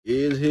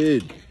Is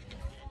hid.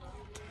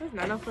 That's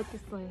not no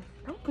fucking slang.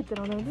 Don't put that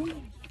on there, dude.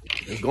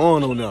 It's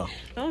going on now.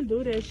 Don't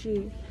do that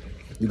shit.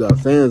 You got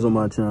fans on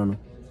my channel.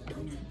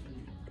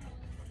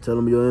 Tell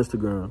them your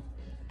Instagram.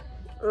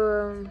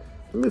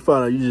 Let me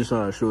find out you just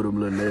trying to show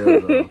them little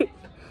nails.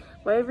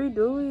 Whatever you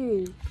do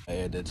it. I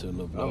add that to a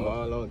little bit. I'm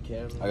all on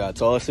camera. I got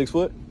tall 6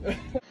 foot.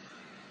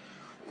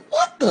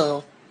 What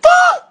the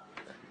fuck?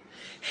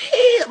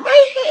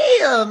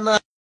 Hell no.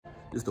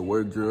 It's the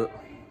work drip.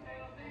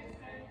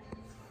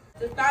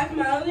 Subscribe to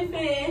my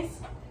OnlyFans.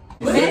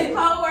 Best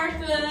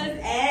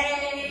coworkers.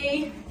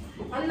 Hey.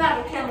 I'm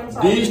not a camera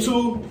type. These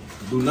two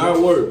do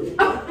not work.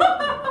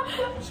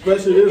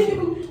 Especially this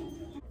one.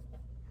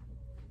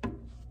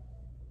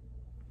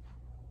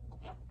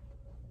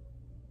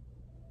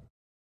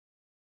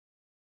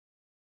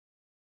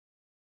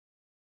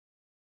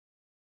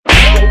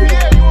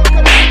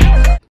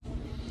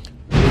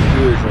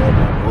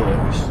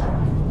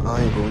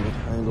 I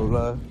ain't gonna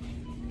lie.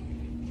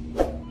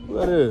 Who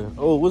that is?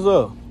 Oh, what's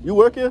up? You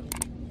work here?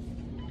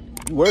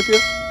 You work here?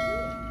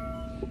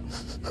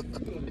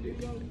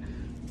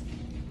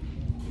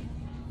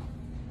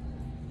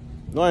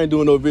 No, I ain't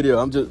doing no video.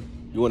 I'm just,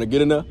 you wanna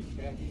get in there?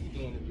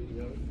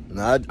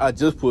 Nah, I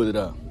just pulled it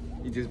out.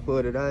 You just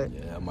pulled it out?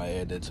 Yeah, I might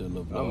add that to a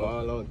little bit. I'm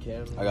all on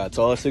camera. I got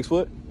tall 6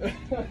 foot.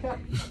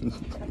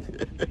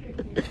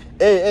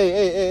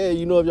 Hey,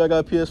 you know if y'all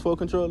got PS4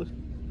 controllers?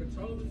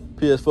 Controllers?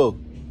 PS4.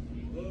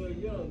 Yeah, look,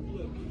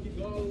 you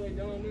go all the way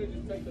down there,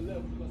 just take the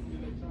left, you gonna see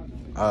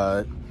electronics.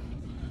 Alright.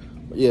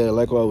 Yeah,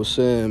 like what I was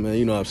saying, man,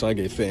 you know what I'm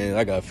saying?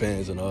 I got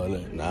fans and all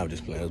that. Nah, I'm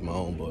just playing as my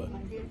own boy.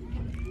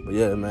 But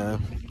yeah,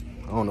 man,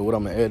 I don't know what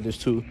I'm gonna add this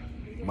to.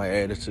 I might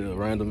add this to a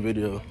random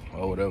video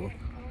or whatever.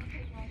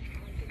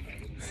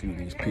 See what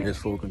these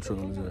PS4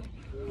 controllers at.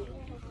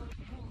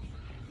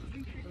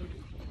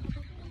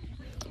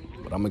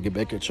 But I'm gonna get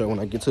back at y'all when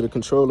I get to the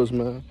controllers,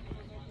 man.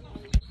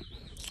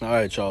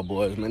 Alright, y'all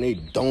boys, man, they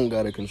don't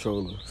got a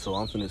controller. So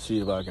I'm finna see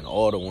if I can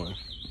order one.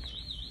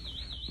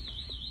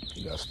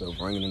 You got stuff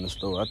ringing in the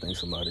store. I think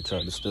somebody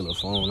tried to steal a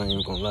phone. I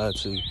ain't gonna lie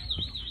to you.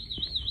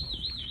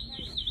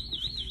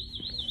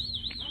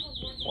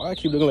 Why I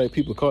keep looking like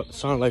people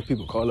sound like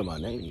people calling my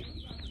name?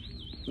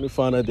 Let me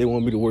find out they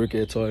want me to work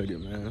at Target,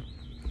 man.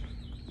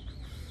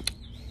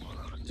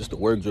 Just a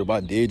work job. I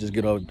did just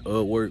get off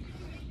work.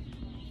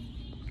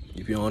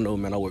 If you don't know,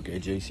 man, I work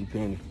at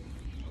JCPenney.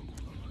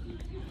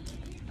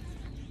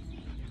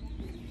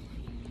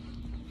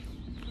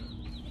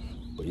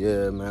 But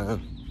yeah,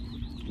 man.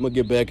 I'm gonna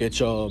get back at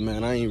y'all,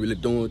 man. I ain't really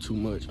doing too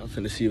much. I'm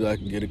finna see if I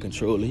can get a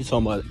controller. He's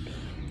talking about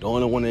the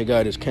only one they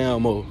got is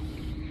camo.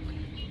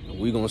 And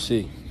we gonna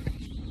see.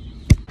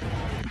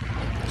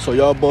 So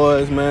y'all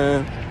boys,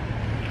 man,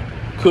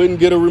 couldn't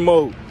get a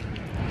remote.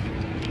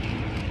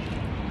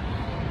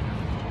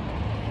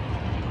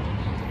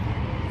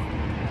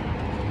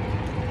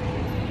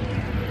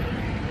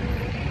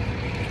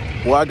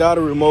 Well, I got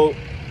a remote,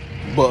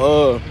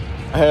 but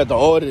I had to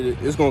order it.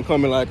 It's gonna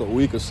come in like a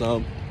week or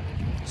something.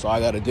 So I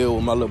gotta deal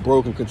with my little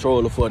broken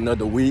controller for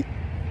another week.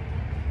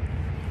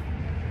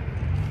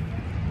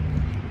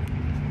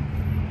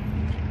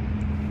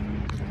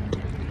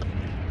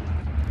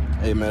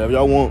 Hey man, if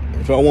y'all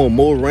want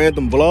more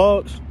random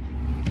vlogs,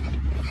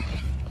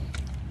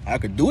 I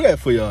could do that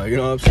for y'all. You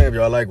know what I'm saying? If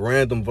y'all like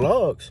random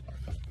vlogs,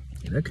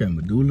 yeah, that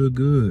camera do look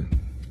good.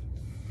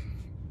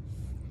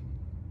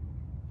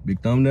 Big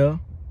thumbnail.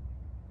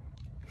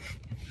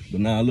 But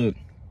now look,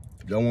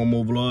 if y'all want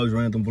more vlogs,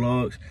 random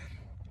vlogs,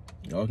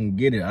 y'all can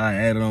get it. I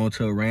add it on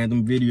to a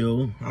random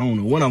video. I don't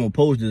know when I'm gonna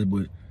post this,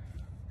 but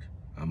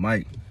I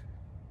might.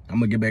 I'm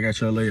gonna get back at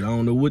y'all later. I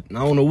don't know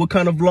what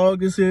kind of vlog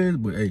this is,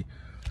 but hey,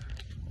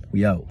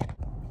 we out.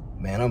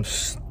 Man, I'm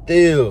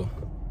still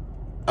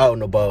out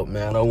and about,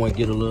 man. I want to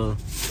get a little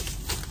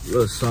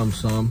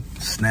something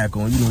snack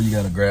on. You know, you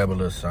gotta grab a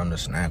little something to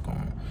snack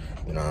on.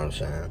 You know what I'm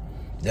saying?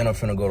 Then I'm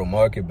finna go to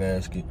Market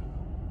Basket.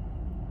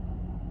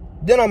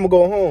 Then I'm gonna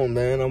go home,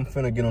 man. I'm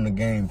finna get on the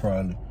game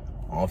probably.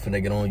 I'm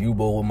finna get on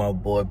U-Boat with my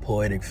boy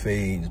Poetic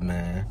Fades,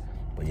 man.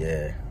 But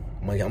yeah,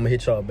 I'm gonna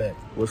hit y'all back.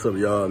 What's up,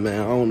 y'all,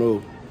 man? I don't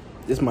know.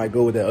 This might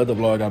go with that other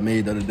vlog I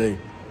made the other day.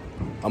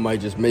 I might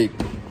just make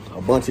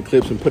a bunch of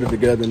clips and put it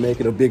together and make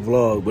it a big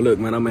vlog. But look,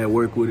 man, I'm at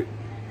work with it.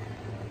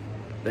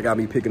 They got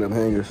me picking up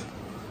hangers.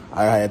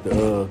 I had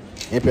to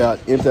empty out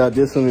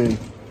this one and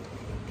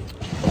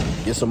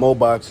get some more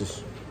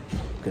boxes.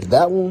 Cause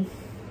that one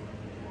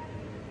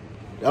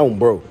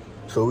broke.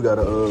 So we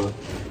gotta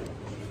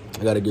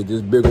I gotta get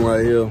this big one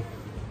right here.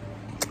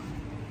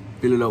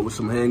 Fill it up with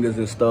some hangers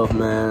and stuff,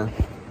 man.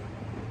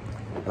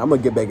 And I'm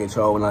gonna get back at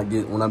y'all when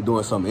I'm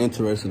doing something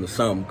interesting or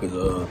something,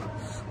 cause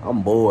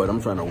I'm bored. I'm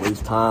trying to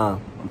waste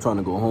time. I'm trying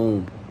to go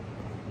home.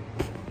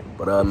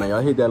 But man,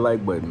 y'all hit that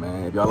like button,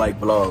 man. If y'all like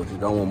vlogs, if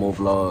y'all want more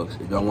vlogs,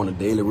 if y'all want a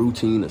daily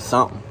routine or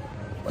something.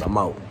 But I'm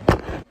out.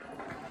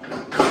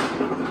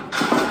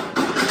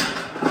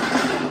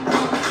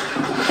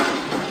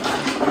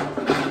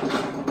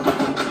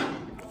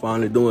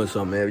 Finally doing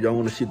something, man. If y'all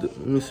want to see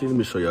let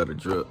me show y'all the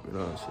drip. You know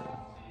what I'm saying?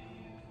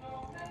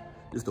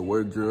 It's the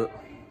work drip.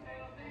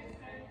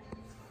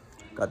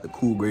 Got the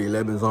cool gray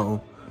 11s on,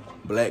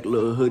 black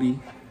little hoodie.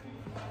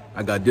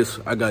 I got this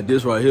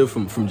right here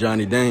from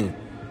Johnny Dane.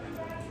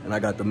 And I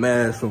got the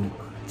mask from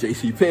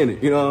JC Penney,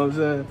 you know what I'm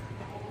saying?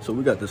 So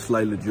we got the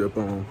slightly drip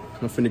on.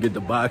 I'm finna get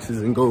the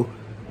boxes and go,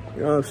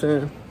 you know what I'm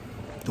saying?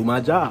 Do my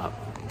job.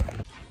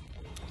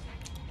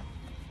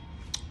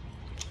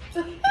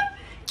 The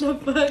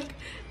fuck?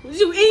 What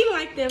you eating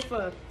like that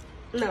for?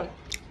 No.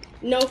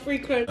 No free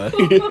crunch.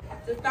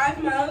 Subscribe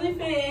to my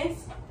OnlyFans.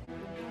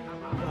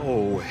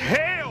 Oh,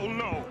 hell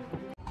no!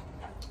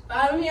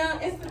 Follow me on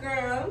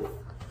Instagram.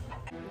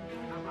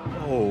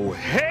 Oh,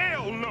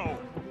 hell no!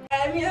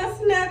 Add me on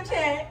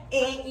Snapchat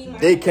and email.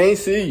 They can't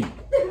see you.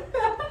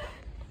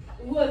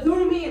 What?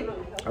 Zoom in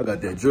on me. I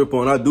got that drip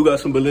on. I do got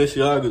some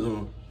Balenciagas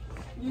on.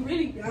 You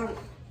really don't.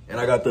 And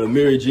I got the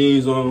Mary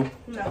jeans on.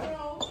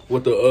 No.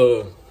 With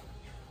the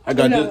I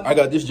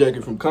got this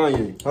jacket from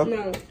Kanye. Huh?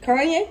 No.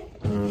 Kanye?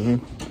 Mm-hmm.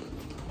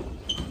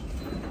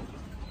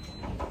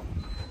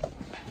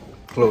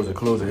 Close it,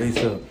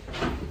 ASAP.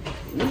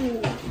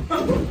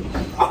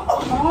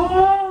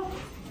 Oh.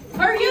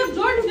 Hurry up,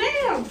 Jordan,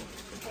 damn.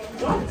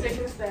 Jordan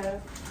taking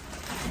stuff.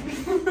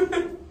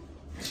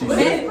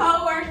 With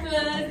coworkers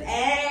and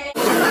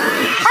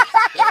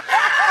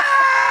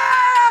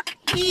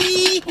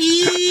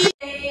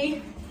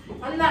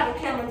I'm not a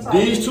camera type.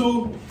 These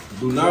two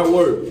do not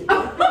work.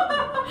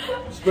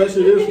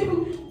 Especially this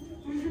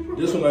one.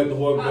 This one like to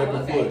walk back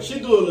and forth. She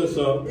do a little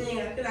something.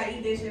 Yeah, cause I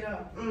eat this shit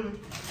up.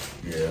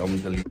 Yeah, I'm gonna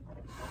delete.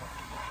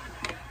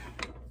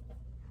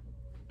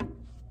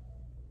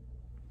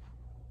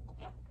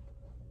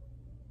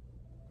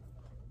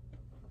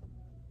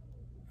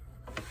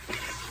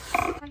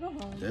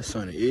 That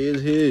sun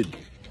is hid.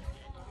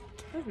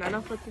 That's not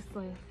no fucking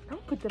sun.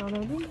 Don't put that on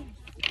there, dude.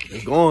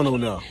 It's going on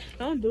now.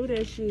 Don't do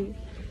that shit.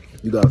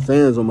 You got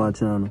fans on my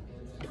channel.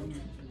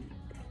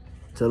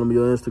 Tell them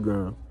your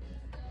Instagram.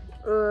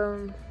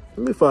 Let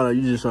me find out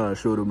you just trying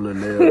to show them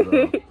little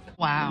nails.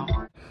 Wow.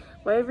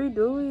 Whatever you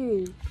do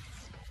it.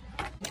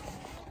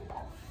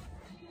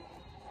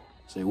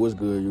 Say what's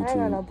good, YouTube? I ain't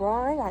got no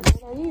bra. I ain't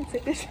got no. You need to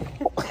take this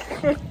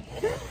shit.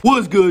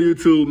 What's good,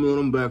 YouTube, man?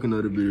 I'm back in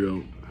another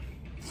video.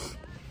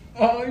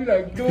 Oh, you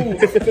like dude.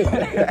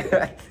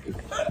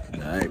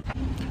 Alright.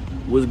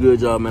 What's good,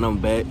 y'all, man? I'm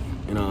back.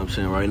 You know what I'm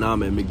saying? Right now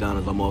I'm at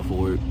McDonald's. I'm off for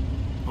work.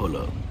 Hold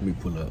up. Let me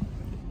pull up.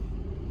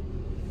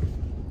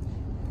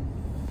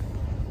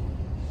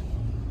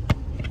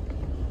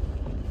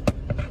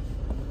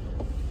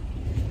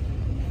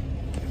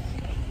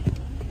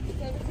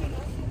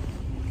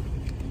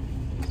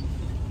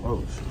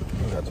 Oh, shit.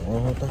 I got the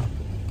wrong thing.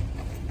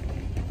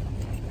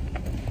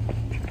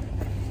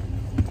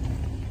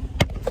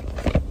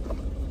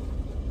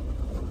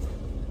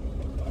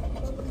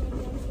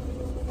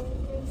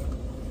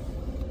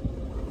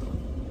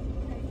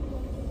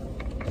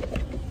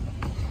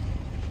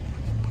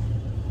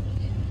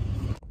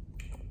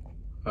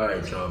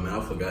 Alright, y'all, man,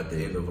 I forgot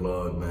to end the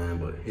vlog, man,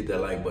 but hit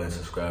that like button,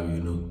 subscribe if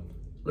you're new.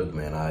 Look,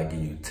 man, I'll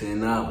give you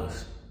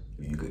 $10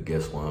 if you could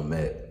guess where I'm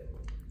at.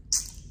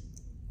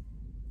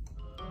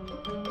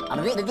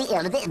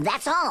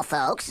 That's all,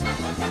 folks.